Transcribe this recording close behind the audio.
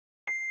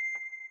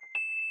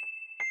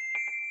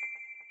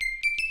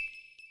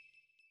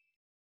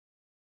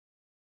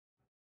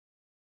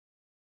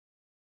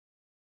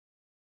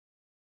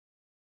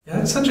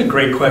That's such a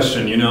great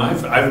question. You know,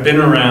 I've been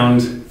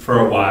around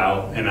for a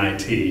while in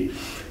IT,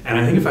 and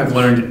I think if I've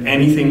learned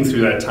anything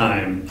through that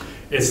time,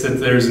 it's that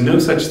there's no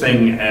such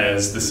thing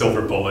as the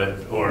silver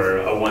bullet or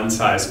a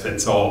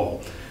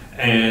one-size-fits-all.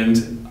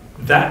 And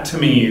that, to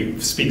me,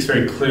 speaks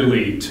very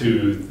clearly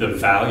to the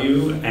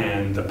value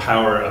and the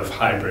power of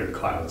hybrid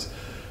clouds.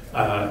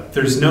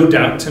 There's no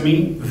doubt to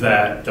me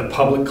that the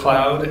public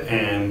cloud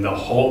and the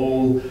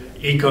whole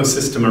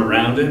ecosystem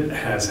around it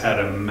has had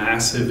a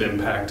massive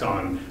impact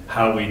on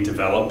how we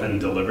develop and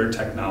deliver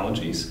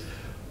technologies.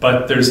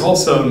 But there's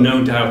also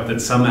no doubt that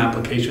some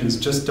applications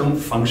just don't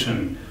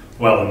function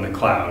well in the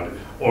cloud,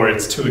 or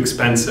it's too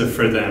expensive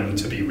for them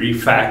to be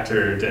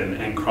refactored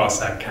and cross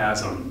that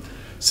chasm.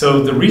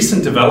 So the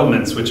recent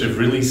developments, which have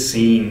really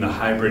seen the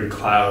hybrid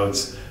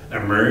clouds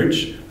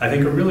emerge, I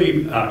think are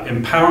really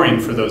empowering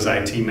for those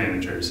IT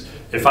managers.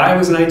 If I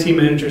was an IT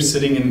manager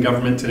sitting in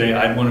government today,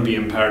 I'd want to be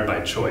empowered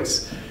by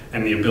choice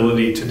and the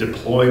ability to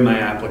deploy my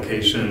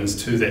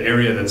applications to the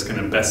area that's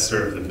going to best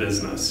serve the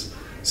business.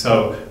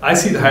 So I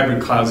see the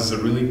hybrid clouds as a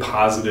really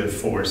positive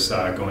force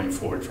going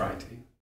forward for IT.